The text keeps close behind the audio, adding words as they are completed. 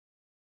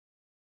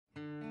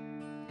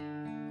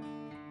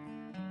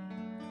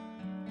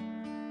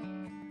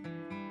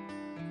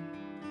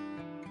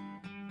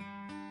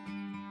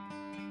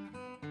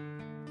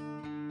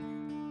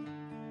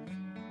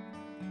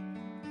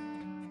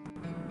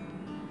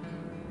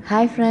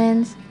Hi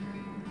friends,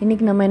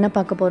 இன்றைக்கி நம்ம என்ன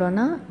பார்க்க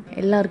போகிறோன்னா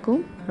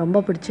எல்லாருக்கும்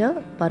ரொம்ப பிடிச்ச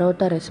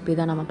பரோட்டா ரெசிபி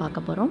தான் நம்ம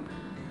பார்க்க போகிறோம்.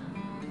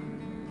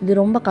 இது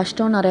ரொம்ப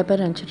கஷ்டம் நிறைய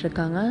பேர்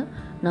நினச்சிட்ருக்காங்க.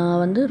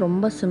 நான்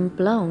ரொம்ப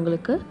சிம்பிளாக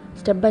உங்களுக்கு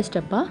ஸ்டெப் பை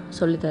ஸ்டெப்பாக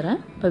சொல்லித்தரேன்.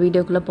 இப்போ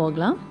வீடியோக்குள்ளே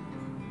போகலாம்.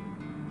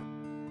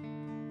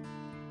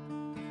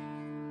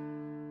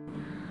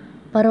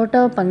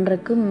 பரோட்டா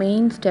பண்ணுறதுக்கு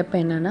மெயின் ஸ்டெப்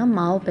என்னென்னா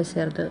மாவு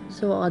பிசைறது.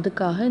 ஸோ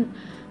அதுக்காக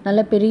நல்ல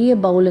பெரிய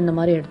பவுல் இந்த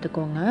மாதிரி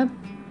எடுத்துக்கோங்க.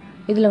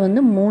 இதில்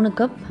 3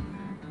 கப்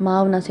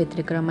மாவு நான்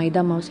சேர்த்துருக்கிறேன்,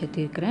 மைதா மாவு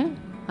சேர்த்திருக்கிறேன்.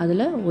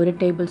 அதில் 1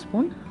 டேபிள்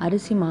ஸ்பூன்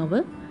அரிசி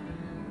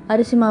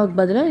மாவுக்கு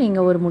பதிலாக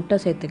நீங்கள் ஒரு முட்டை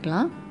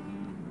சேர்த்துக்கலாம்.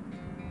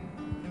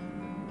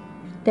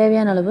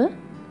 தேவையான அளவு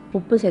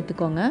உப்பு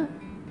சேர்த்துக்கோங்க.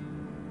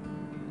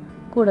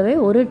 கூடவே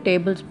 1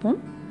 டேபிள் ஸ்பூன்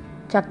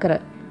சர்க்கரை,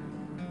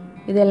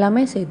 இது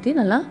எல்லாமே சேர்த்து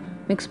நல்லா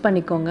மிக்ஸ்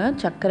பண்ணிக்கோங்க.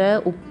 சர்க்கரை,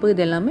 உப்பு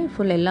இது எல்லாமே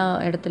எல்லா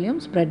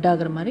இடத்துலையும் ஸ்ப்ரெட்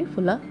ஆகிற மாதிரி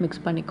ஃபுல்லாக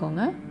மிக்ஸ்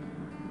பண்ணிக்கோங்க.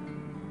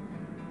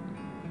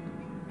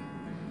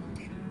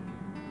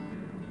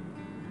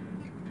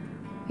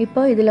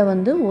 இப்போ இதில்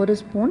 1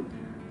 ஸ்பூன்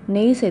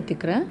நெய்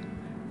சேர்த்துக்கிறேன்.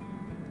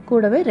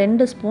 கூடவே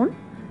 2 ஸ்பூன்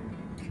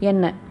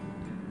எண்ணெய்,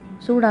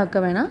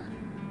 சூடாக்க வேணாம்,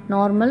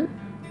 நார்மல்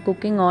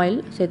குக்கிங் ஆயில்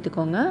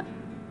சேர்த்துக்கோங்க.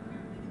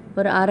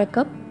 ஒரு அரை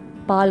கப்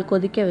பால்,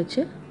 கொதிக்க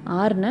வச்சு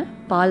ஆறின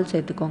பால்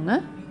சேர்த்துக்கோங்க.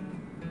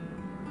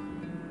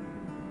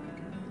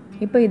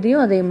 இப்போ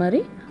இதையும் அதே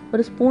மாதிரி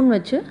ஒரு ஸ்பூன்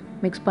வச்சு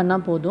மிக்ஸ்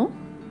பண்ணால் போதும்.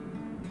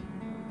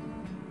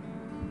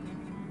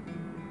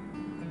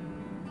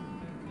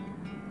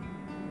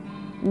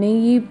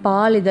 நெய்,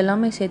 பால்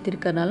இதெல்லாமே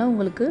சேர்த்திருக்கறனால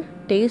உங்களுக்கு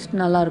டேஸ்ட்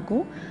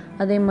நல்லாயிருக்கும்.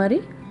 அதே மாதிரி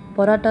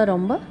பரோட்டா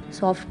ரொம்ப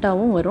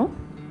சாஃப்டாகவும் வரும்.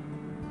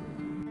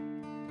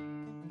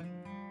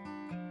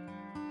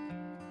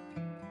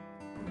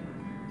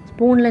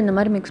 ஸ்பூனில் இந்த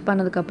மாதிரி மிக்ஸ்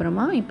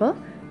பண்ணதுக்கப்புறமா இப்போ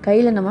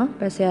கையில் நம்ம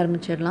பிசைய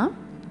ஆரம்பிச்சிடலாம்.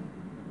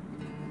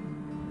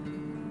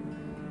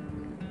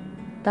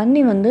 தண்ணி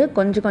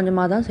கொஞ்சம்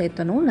கொஞ்சமாக தான்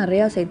சேர்த்தணும்,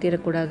 நிறையா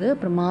சேர்த்திடக்கூடாது.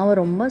 அப்புறம் மாவு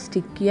ரொம்ப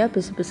ஸ்டிக்கியாக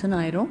பிசு பிசுன்னு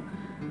ஆயிரும்.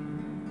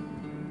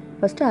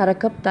 ஃபஸ்ட்டு அரை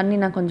கப் தண்ணி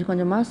நான் கொஞ்சம்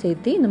கொஞ்சமாக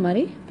சேர்த்து இந்த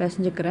மாதிரி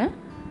பிசைஞ்சுக்கிறேன்.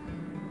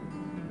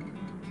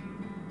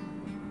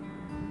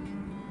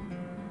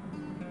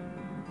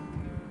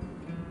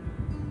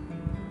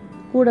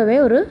 கூடவே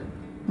ஒரு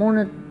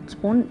 3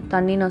 ஸ்பூன்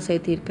தண்ணி நான்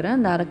சேர்த்திருக்கிறேன்.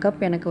 அந்த அரை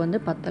கப்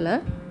எனக்கு பத்தலை,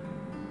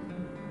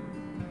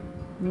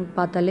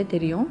 பார்த்தாலே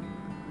தெரியும்.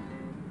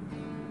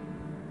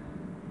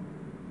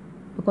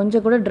 இப்போ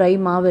கொஞ்சம் கூட ட்ரை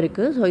மாவு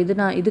இருக்குது. ஸோ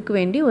நான் இதுக்கு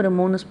வேண்டி ஒரு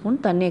 3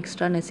 ஸ்பூன் தண்ணி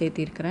எக்ஸ்ட்ரா நான்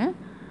சேர்த்திருக்கிறேன்.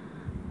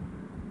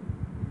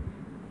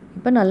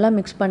 இப்போ நல்லா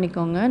மிக்ஸ்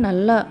பண்ணிக்கோங்க,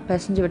 நல்லா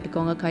பிசைஞ்சு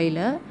விட்டுக்கோங்க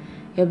கையில்.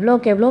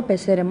 எவ்வளோக்கு எவ்வளோ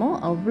பிசைகிறமோ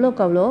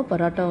அவ்வளோக்கு அவ்வளோ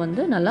பரோட்டா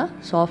நல்லா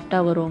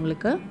சாஃப்டாக வரும்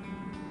உங்களுக்கு.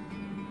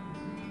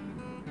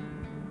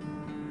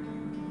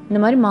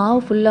 இந்த மாதிரி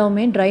மாவு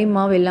ஃபுல்லாகவுமே ட்ரை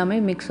மாவு எல்லாமே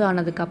மிக்ஸ்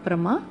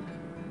ஆனதுக்கப்புறமா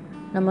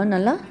நம்ம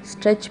நல்லா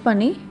ஸ்ட்ரெச்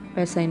பண்ணி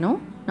பிசையணும்.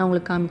 நான்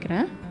உங்களுக்கு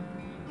காமிக்கிறேன்.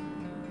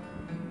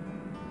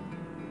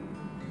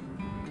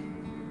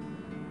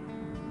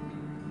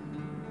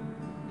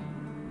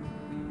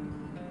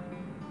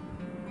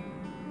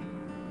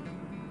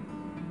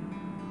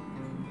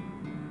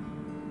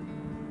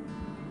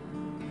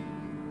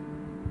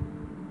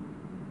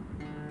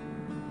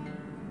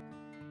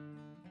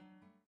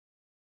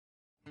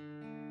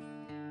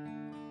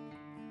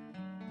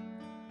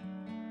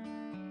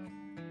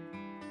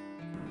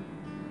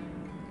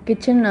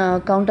 கிச்சன்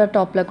கவுண்டர்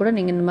டாப்பில் கூட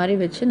நீங்கள் இந்த மாதிரி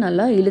வச்சு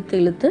நல்லா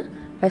இழுத்து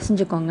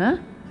பிசைஞ்சுக்கோங்க.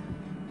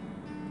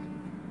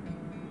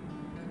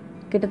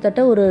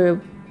 கிட்டத்தட்ட ஒரு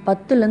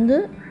 10லேருந்து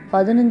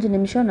 15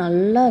 நிமிஷம்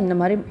நல்லா இந்த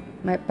மாதிரி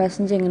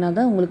பிசைஞ்சிங்கன்னா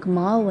தான் உங்களுக்கு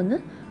மாவு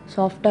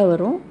சாஃப்டாக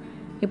வரும்.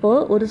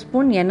 இப்போது 1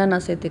 ஸ்பூன் எண்ணெய்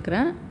நான்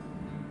சேர்த்துக்கிறேன்.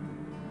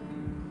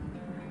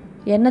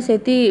 எண்ணெய்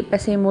சேர்த்து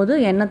பிசையும் போது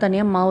எண்ணெய்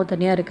தனியாக மாவு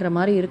தனியாக இருக்கிற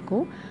மாதிரி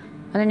இருக்கும்.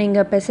 ஆனால்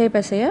நீங்கள்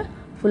பிசைய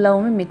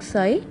ஃபுல்லாகவுமே மிக்ஸ்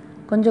ஆகி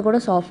கொஞ்சம் கூட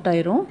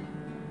சாஃப்டாயிரும்.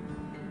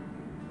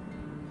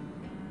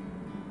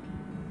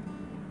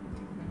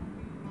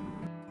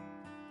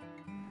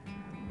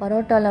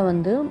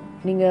 பரோட்டாவில்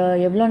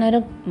நீங்கள் எவ்வளோ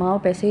நேரம் மாவு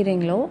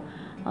பிசைகிறீங்களோ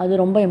அது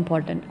ரொம்ப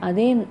இம்பார்ட்டண்ட்.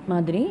 அதே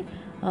மாதிரி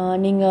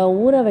நீங்கள்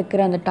ஊற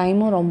வைக்கிற அந்த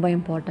டைமும் ரொம்ப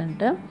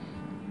இம்பார்ட்டண்ட்டு.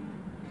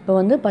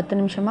 இப்போ 10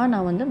 நிமிஷமாக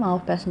நான்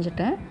மாவு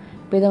பிசைஞ்சிட்டேன்.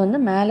 இப்போ இதை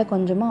மேலே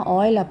கொஞ்சமாக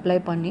ஆயில் அப்ளை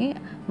பண்ணி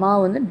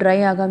மாவு ட்ரை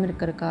ஆகாமல்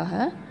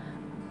இருக்கிறதுக்காக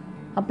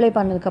அப்ளை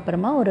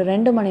பண்ணதுக்கப்புறமா ஒரு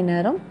 2 மணி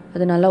நேரம்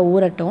அது நல்லா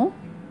ஊறட்டும்.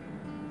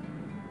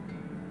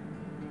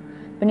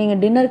 இப்போ நீங்கள்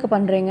டின்னருக்கு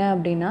பண்ணுறீங்க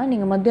அப்படின்னா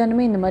நீங்கள்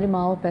மத்தியானமே இந்த மாதிரி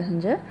மாவு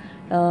பிசைஞ்சு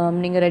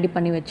நீங்கள் ரெடி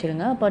பண்ணி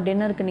வச்சுருங்க. அப்போ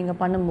டின்னருக்கு நீங்கள்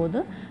பண்ணும்போது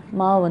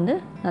மாவு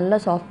நல்லா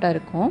சாஃப்டாக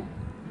இருக்கும்.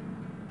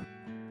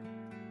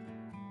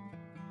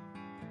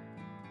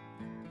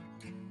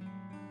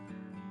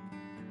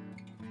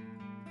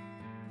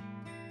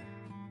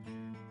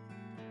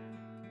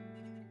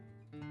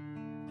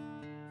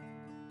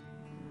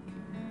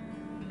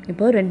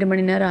 இப்போது 2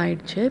 மணி நேரம்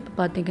ஆயிடுச்சு. இப்போ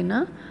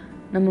பார்த்திங்கன்னா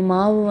நம்ம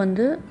மாவு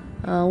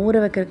ஊற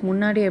வைக்கிறதுக்கு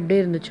முன்னாடி எப்படி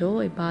இருந்துச்சோ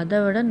இப்போ அதை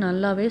விட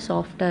நல்லாவே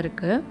சாஃப்டாக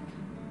இருக்குது.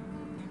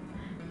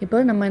 இப்போ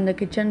நம்ம இந்த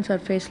கிச்சன்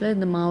சர்ஃபேஸில்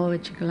இந்த மாவை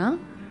வச்சுக்கலாம்.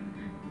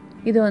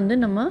 இது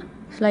நம்ம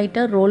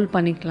ஸ்லைட்டாக ரோல்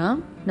பண்ணிக்கலாம்.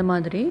 இந்த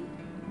மாதிரி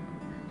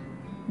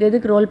இது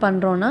எதுக்கு ரோல்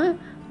பண்ணுறோன்னா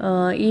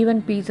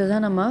ஈவன்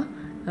பீஸஸாக நம்ம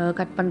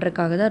கட்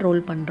பண்ணுறதுக்காக தான்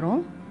ரோல்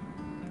பண்ணுறோம்.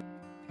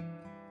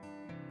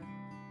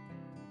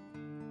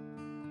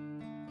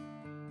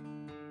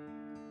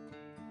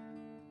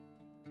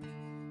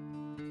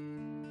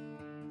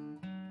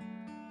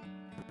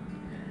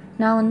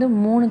 நான் வந்து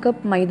 3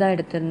 கப் மைதா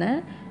எடுத்திருந்தேன்.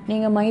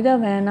 நீங்கள் மைதா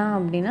வேணாம்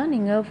அப்படின்னா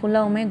நீங்கள்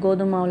ஃபுல்லாகவுமே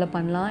கோதுமை மாவில்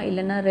பண்ணலாம்.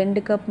 இல்லைன்னா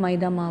 2 கப்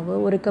மைதா மாவு,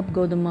 1 கப்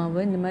கோதுமை மாவு,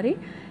 இந்த மாதிரி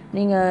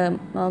நீங்கள்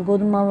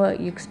கோதுமை மாவை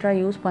எக்ஸ்ட்ரா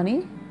யூஸ் பண்ணி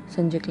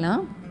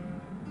செஞ்சுக்கலாம்.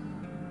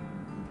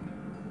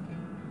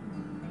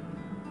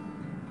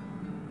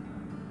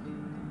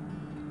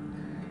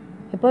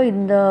 இப்போ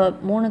இந்த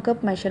 3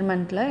 கப்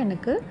மெஷர்மெண்ட்டில்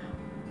எனக்கு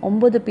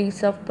 9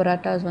 பீஸ் ஆஃப்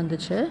பரோட்டாஸ்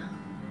வந்துச்சு.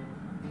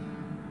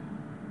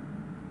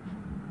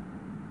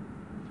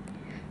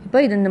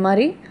 இப்போ இது இந்த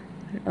மாதிரி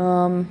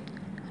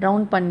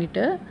ரவுண்ட்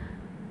பண்ணிவிட்டு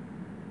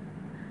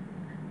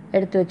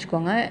எடுத்து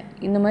வச்சுக்கோங்க.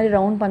 இந்த மாதிரி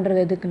ரவுண்ட் பண்ணுறது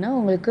எதுக்குன்னா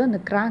உங்களுக்கு அந்த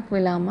கிராக்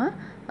விழாமல்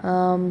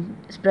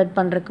ஸ்ப்ரெட்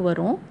பண்ணுறதுக்கு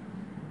வரும்.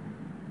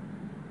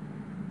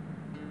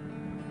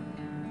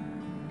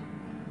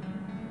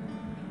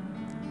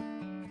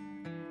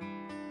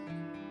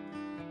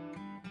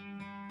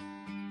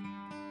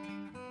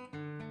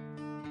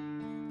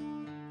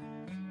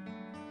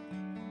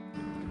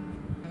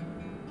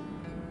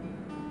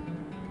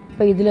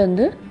 இப்போ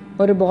இதிலேருந்து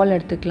ஒரு பால்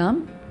எடுத்துக்கலாம்.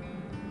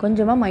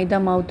 கொஞ்சமாக மைதா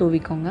மாவு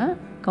தூவிக்கோங்க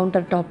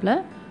கவுண்டர் டாப்பில்.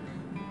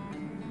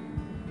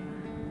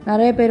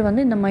 நிறைய பேர்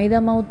வந்து இந்த மைதா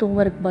மாவு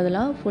தூவறதுக்கு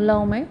பதிலாக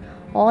ஃபுல்லாகவுமே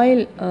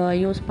ஆயில்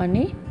யூஸ்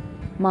பண்ணி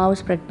மாவு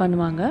ஸ்ப்ரெட்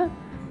பண்ணுவாங்க.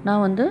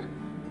 நான் வந்து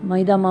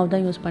மைதா மாவு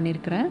தான் யூஸ்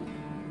பண்ணியிருக்கிறேன்.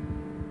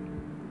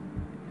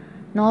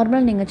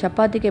 நார்மல் நீங்கள்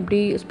சப்பாத்திக்கு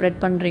எப்படி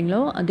ஸ்ப்ரெட்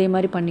பண்ணுறீங்களோ அதே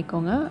மாதிரி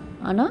பண்ணிக்கோங்க.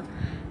 ஆனால்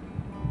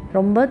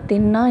ரொம்ப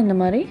தின்னாக இந்த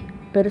மாதிரி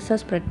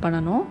பெருசாக ஸ்ப்ரெட்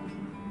பண்ணணும்.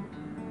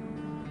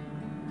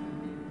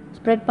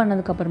 ஸ்ப்ரெட்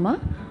பண்ணதுக்கப்புறமா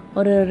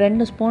ஒரு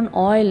 2 ஸ்பூன்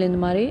ஆயில் இந்த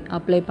மாதிரி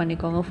அப்ளை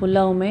பண்ணிக்கோங்க.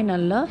 ஃபுல்லாகவுமே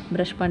நல்லா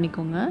ப்ரஷ்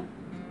பண்ணிக்கோங்க.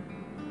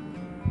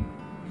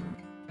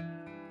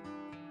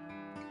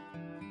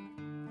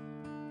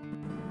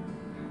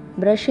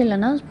 ப்ரஷ்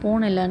இல்லைன்னா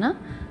ஸ்பூன் இல்லைன்னா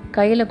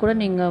கையில் கூட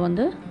நீங்கள்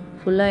வந்து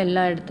ஃபுல்லாக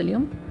எல்லா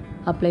இடத்துலையும்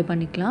அப்ளை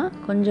பண்ணிக்கலாம்.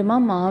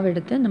 கொஞ்சமாக மாவு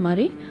எடுத்து இந்த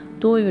மாதிரி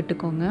தூவி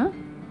விட்டுக்கோங்க.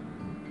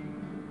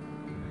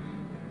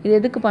 இது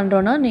எதுக்கு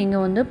பண்ணுறோன்னா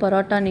நீங்கள் வந்து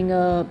பரோட்டா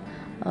நீங்கள்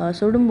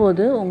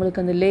சுடும்போது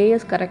உங்களுக்கு அந்த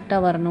லேயர்ஸ்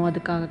கரெக்டாக வரணும்,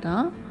 அதுக்காக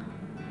தான்.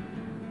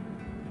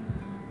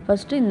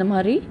 ஃபஸ்ட்டு இந்த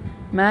மாதிரி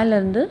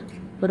மேலேருந்து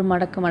ஒரு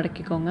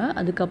மடக்கிக்கோங்க.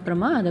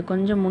 அதுக்கப்புறமா அதை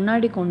கொஞ்சம்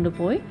முன்னாடி கொண்டு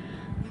போய்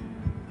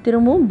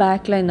திரும்பவும்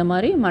பேக்கில் இந்த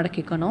மாதிரி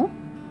மடக்கிக்கணும்.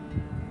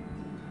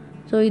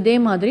 ஸோ இதே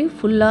மாதிரி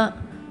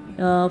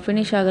ஃபுல்லாக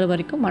ஃபினிஷ் ஆகிற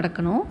வரைக்கும்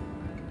மடக்கணும்.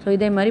 ஸோ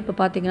இதே மாதிரி இப்போ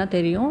பார்த்தீங்கன்னா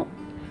தெரியும்.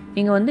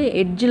 நீங்கள் வந்து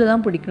எட்ஜில்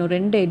தான் பிடிக்கணும்.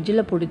 2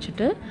 எட்ஜில்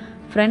பிடிச்சிட்டு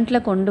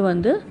ஃப்ரண்ட்டில் கொண்டு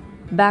வந்து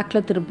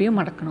பேக்கில் திருப்பியும்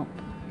மடக்கணும்.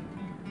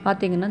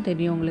 பார்த்தீங்கன்னா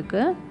தெரியும்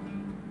உங்களுக்கு.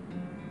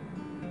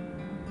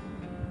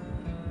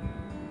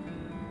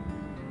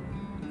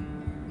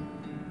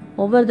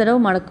 ஒவ்வொரு தடவை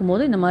மடக்கும்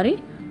போது இந்த மாதிரி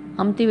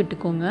அமுத்தி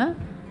விட்டுக்கோங்க.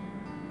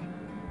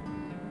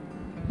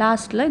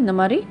 லாஸ்ட்டில் இந்த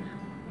மாதிரி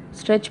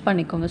ஸ்ட்ரெச்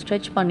பண்ணிக்கோங்க.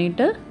 ஸ்ட்ரெச்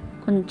பண்ணிவிட்டு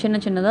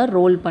கொஞ்சம் சின்னதாக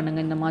ரோல்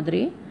பண்ணுங்கள். இந்த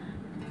மாதிரி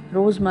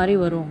ரோஸ் மாதிரி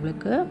வரும்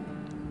உங்களுக்கு.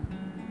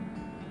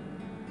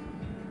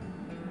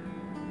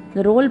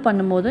 இந்த ரோல்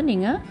பண்ணும்போது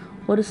நீங்கள்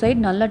ஒரு சைடு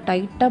நல்லா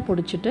டைட்டாக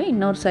பிடிச்சிட்டு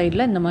இன்னொரு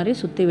சைடில் இந்த மாதிரி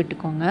சுற்றி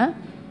விட்டுக்கோங்க.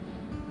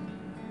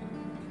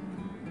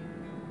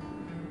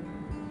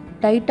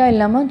 டைட்டாக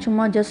இல்லாமல்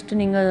சும்மா ஜஸ்ட்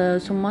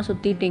நீங்கள் சும்மா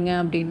சுற்றிட்டீங்க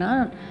அப்படின்னா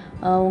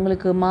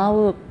உங்களுக்கு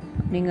மாவு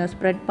நீங்கள்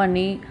ஸ்ப்ரெட்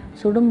பண்ணி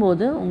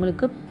சுடும்போது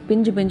உங்களுக்கு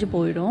பிஞ்சு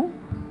போயிடும்.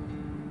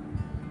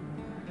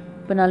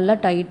 இப்போ நல்லா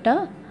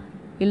டைட்டாக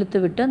இழுத்து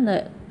விட்டு அந்த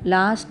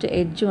லாஸ்ட்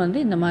எட்ஜ் வந்து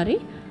இந்த மாதிரி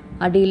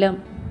அடியில்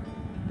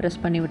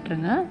ப்ரெஸ் பண்ணி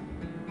விட்டுருங்க.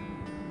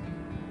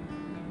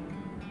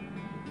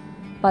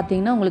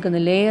 பார்த்தீங்கன்னா உங்களுக்கு அந்த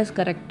லேயர்ஸ்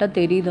கரெக்டாக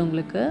தெரியுது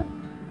உங்களுக்கு.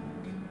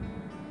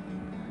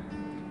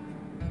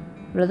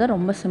 இவ்வளோதான்,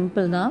 ரொம்ப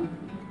சிம்பிள் தான்.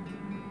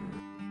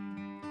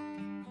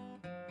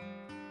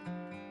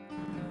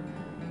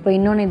 இப்போ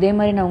இன்னொன்று இதே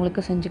மாதிரி நான்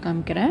உங்களுக்கு செஞ்சு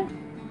காமிக்கிறேன்.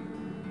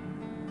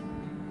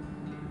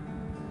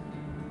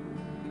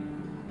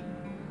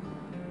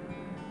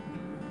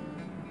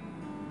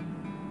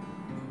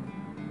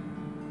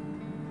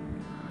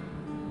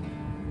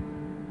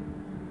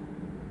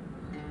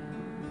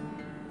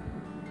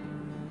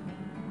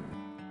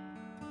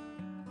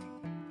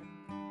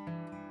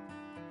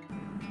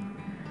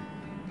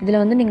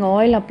 இதில் வந்து நீங்கள்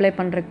ஆயில் அப்ளை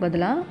பண்ணுறதுக்கு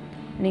பதிலாக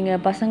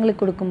நீங்கள்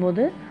பசங்களுக்கு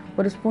கொடுக்கும்போது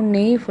ஒரு ஸ்பூன்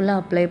நெய்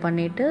ஃபுல்லாக அப்ளை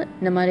பண்ணிவிட்டு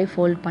இந்த மாதிரி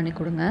ஃபோல்ட் பண்ணி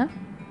கொடுங்க.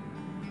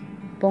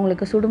 இப்போ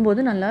உங்களுக்கு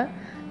சுடும்போது நல்லா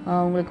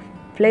உங்களுக்கு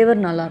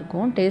ஃப்ளேவர்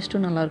நல்லாயிருக்கும்,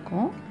 டேஸ்ட்டும்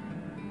நல்லாயிருக்கும்.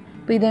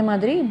 இப்போ இதே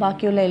மாதிரி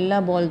பாக்கி உள்ள எல்லா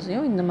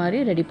பால்ஸையும் இந்த மாதிரி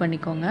ரெடி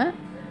பண்ணிக்கோங்க.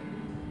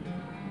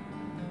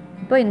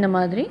 இப்போ இந்த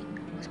மாதிரி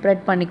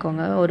ஸ்ப்ரெட்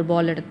பண்ணிக்கோங்க ஒரு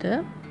பால் எடுத்து.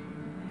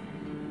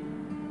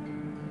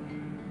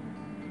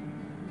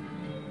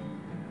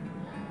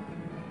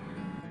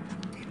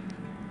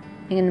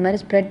 நீங்கள் இந்த மாதிரி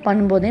ஸ்ப்ரெட்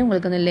பண்ணும்போதே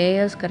உங்களுக்கு அந்த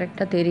லேயர்ஸ்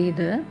கரெக்டாக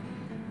தெரியுது.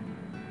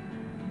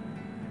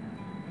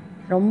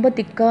 ரொம்ப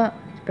திக்காக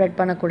ஸ்ப்ரெட்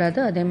பண்ணக்கூடாது,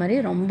 அதே மாதிரி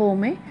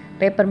ரொம்பவுமே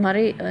பேப்பர்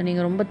மாதிரி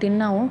நீங்கள் ரொம்ப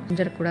தின்னாகவும்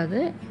செஞ்சிடக்கூடாது.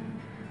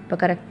 இப்போ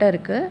கரெக்டாக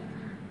இருக்குது.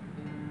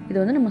 இது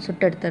வந்து நம்ம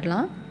சுட்டு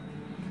எடுத்துடலாம்.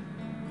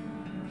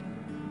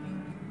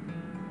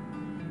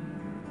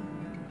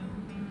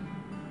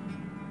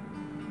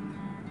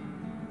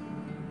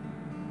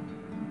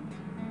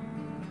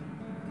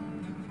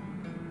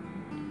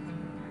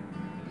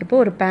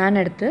 இப்போ ஒரு பேன்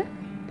எடுத்து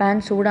பேன்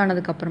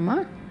சூடானதுக்கப்புறமா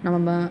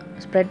நம்ம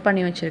ஸ்ப்ரெட்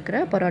பண்ணி வச்சுருக்கிற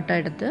பரோட்டா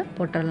எடுத்து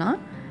போட்டுடலாம்.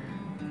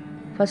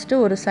 ஃபஸ்ட்டு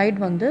ஒரு சைடு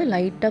வந்து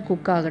லைட்டாக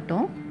குக்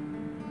ஆகட்டும்.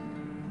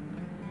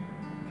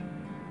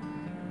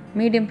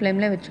 மீடியம்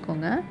ஃப்ளேமில்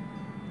வச்சுக்கோங்க.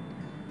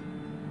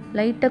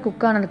 லைட்டாக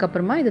குக்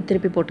ஆனதுக்கப்புறமா இதை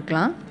திருப்பி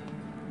போட்டுக்கலாம்.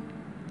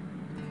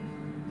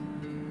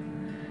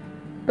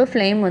 இப்போ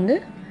ஃப்ளேம் வந்து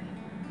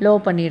லோ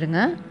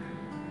பண்ணிடுங்க.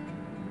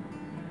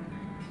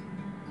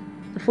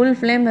 ஃபுல்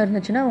ஃப்ளேமில்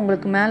இருந்துச்சுன்னா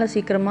உங்களுக்கு மேலே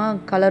சீக்கிரமாக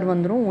கலர்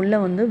வந்துடும், உள்ளே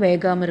வந்து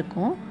வேகாமல்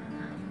இருக்கும்.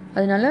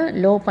 அதனால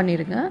லோ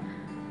பண்ணிடுங்க.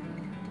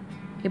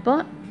 இப்போ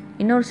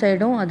இன்னொரு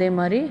சைடும் அதே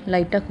மாதிரி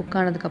லைட்டாக குக்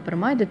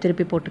ஆனதுக்கப்புறமா இதை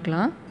திருப்பி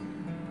போட்டுக்கலாம்.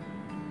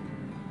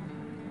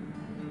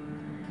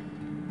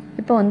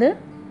 இப்போ வந்து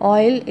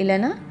ஆயில்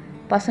இல்லைன்னா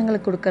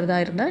பசங்களுக்கு கொடுக்குறதா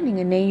இருந்தால்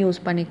நீங்கள் நெய்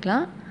யூஸ்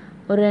பண்ணிக்கலாம்.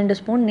 ஒரு 2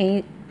 ஸ்பூன் நெய்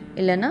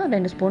இல்லைன்னா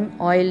 2 ஸ்பூன்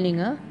ஆயில்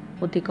நீங்கள்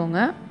ஊற்றிக்கோங்க.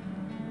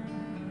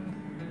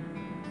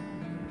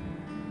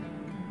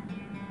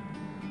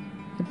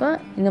 இப்போ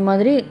இந்த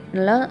மாதிரி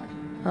நல்லா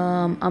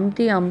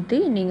அமுத்தி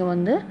நீங்கள்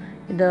வந்து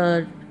இதை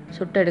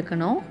சுட்டு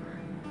எடுக்கணும்.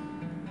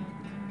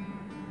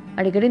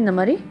 அடிக்கடி இந்த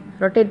மாதிரி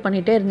ரொட்டேட்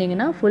பண்ணிகிட்டே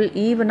இருந்தீங்கன்னா ஃபுல்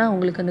ஈவனாக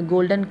உங்களுக்கு அந்த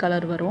கோல்டன்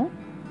கலர் வரும்.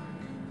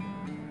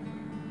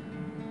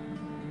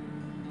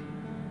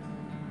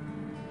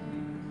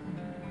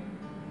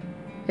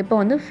 இப்போ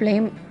வந்து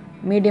ஃப்ளேம்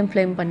மீடியம்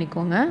ஃப்ளேம்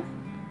பண்ணிக்கோங்க.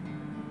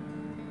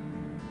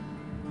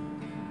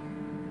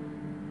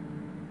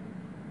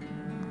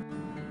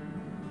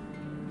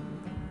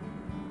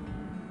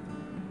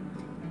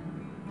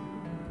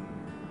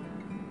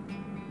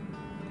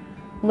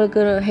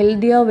 உங்களுக்கு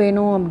ஹெல்த்தியாக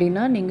வேணும்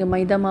அப்படின்னா நீங்கள்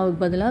மைதா மாவுக்கு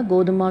பதிலாக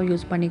கோதுமை மாவு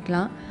யூஸ்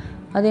பண்ணிக்கலாம்.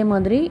 அதே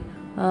மாதிரி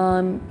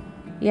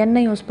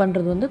எண்ணெய் யூஸ்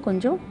பண்ணுறது வந்து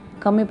கொஞ்சம்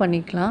கம்மி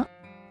பண்ணிக்கலாம்.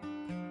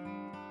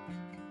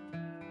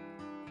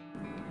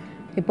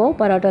 இப்போது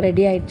பரோட்டா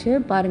ரெடி ஆயிடுச்சு.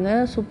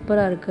 பாருங்கள்,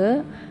 சூப்பராக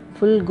இருக்குது,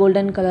 ஃபுல்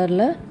கோல்டன்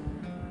கலரில்.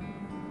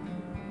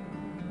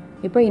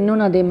 இப்போ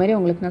இன்னொன்று அதே மாதிரி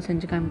உங்களுக்கு நான்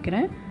செஞ்சு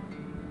காமிக்கிறேன்.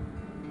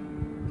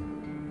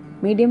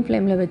 மீடியம்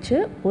ஃப்ளேமில் வச்சு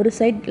ஒரு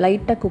சைட்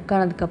லைட்டாக குக்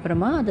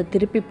ஆனதுக்கப்புறமா அதை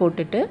திருப்பி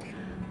போட்டுட்டு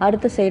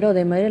அடுத்த சைடும்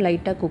அதே மாதிரி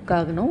லைட்டாக குக்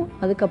ஆகணும்.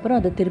 அதுக்கப்புறம்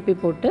அதை திருப்பி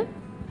போட்டு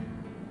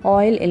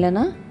ஆயில்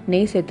இல்லைன்னா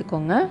நெய்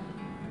சேர்த்துக்கோங்க.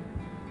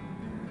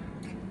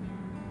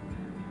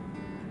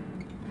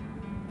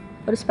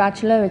 ஒரு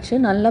ஸ்பேட்சுலா வச்சு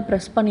நல்லா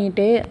ப்ரெஸ்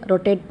பண்ணிகிட்டே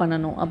ரொட்டேட்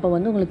பண்ணணும். அப்போ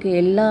வந்து உங்களுக்கு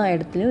எல்லா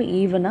இடத்துலையும்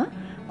ஈவனாக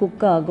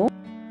குக் ஆகும்.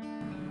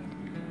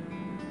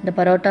 இந்த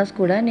பரோட்டாஸ்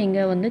கூட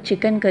நீங்கள் வந்து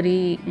சிக்கன் கறி,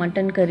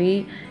 மட்டன் கறி,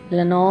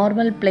 இல்லை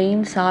நார்மல்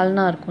பிளெயின்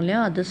சால்னா இருக்கும்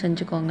இல்லையா, அது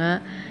செஞ்சுக்கோங்க.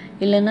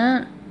 இல்லைன்னா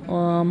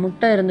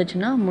முட்டை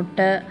இருந்துச்சுன்னா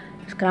முட்டை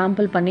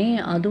ஸ்க்ராம்பிள் பண்ணி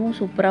அதுவும்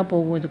சூப்பராக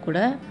போகும் இது கூட.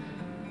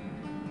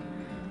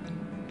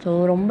 ஸோ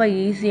ரொம்ப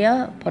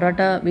ஈஸியாக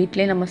பரோட்டா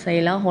வீட்டிலே நம்ம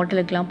செய்யலாம்,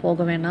 ஹோட்டலுக்கெலாம்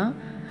போக வேணாம்.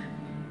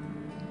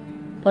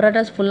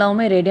 பரோட்டாஸ்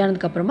ஃபுல்லாகவுமே ரெடி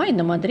ஆனதுக்கப்புறமா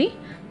இந்த மாதிரி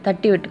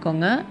தட்டி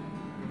விட்டுக்கோங்க.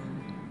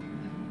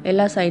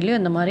 எல்லா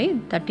சைட்லேயும் இந்த மாதிரி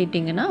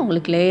தட்டிட்டிங்கன்னா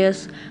உங்களுக்கு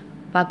லேயர்ஸ்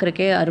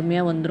பார்க்குறக்கே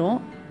அருமையாக வந்துடும்.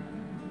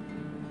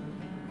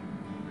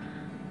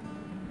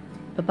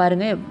 இப்போ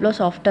பாருங்கள் எவ்வளோ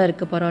சாஃப்டாக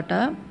இருக்குது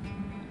பரோட்டா.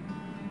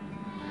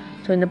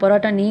 ஸோ இந்த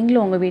பரோட்டா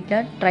நீங்களும் உங்கள்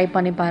வீட்டில் ட்ரை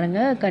பண்ணி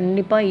பாருங்கள்.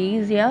 கண்டிப்பாக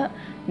ஈஸியாக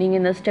நீங்கள்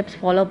இந்த ஸ்டெப்ஸ்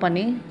ஃபாலோ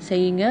பண்ணி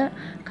செய்யுங்க.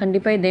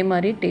 கண்டிப்பாக இதே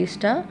மாதிரி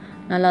டேஸ்ட்டாக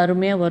நல்லா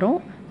அருமையாக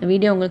வரும். இந்த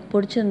வீடியோ உங்களுக்கு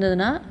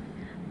பிடிச்சிருந்ததுன்னா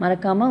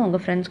மறக்காமல்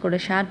உங்கள் ஃப்ரெண்ட்ஸ் கூட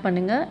ஷேர்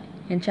பண்ணுங்கள்.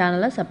 என்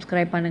சேனலை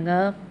சப்ஸ்கிரைப்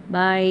பண்ணுங்கள்.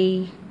 பாய்.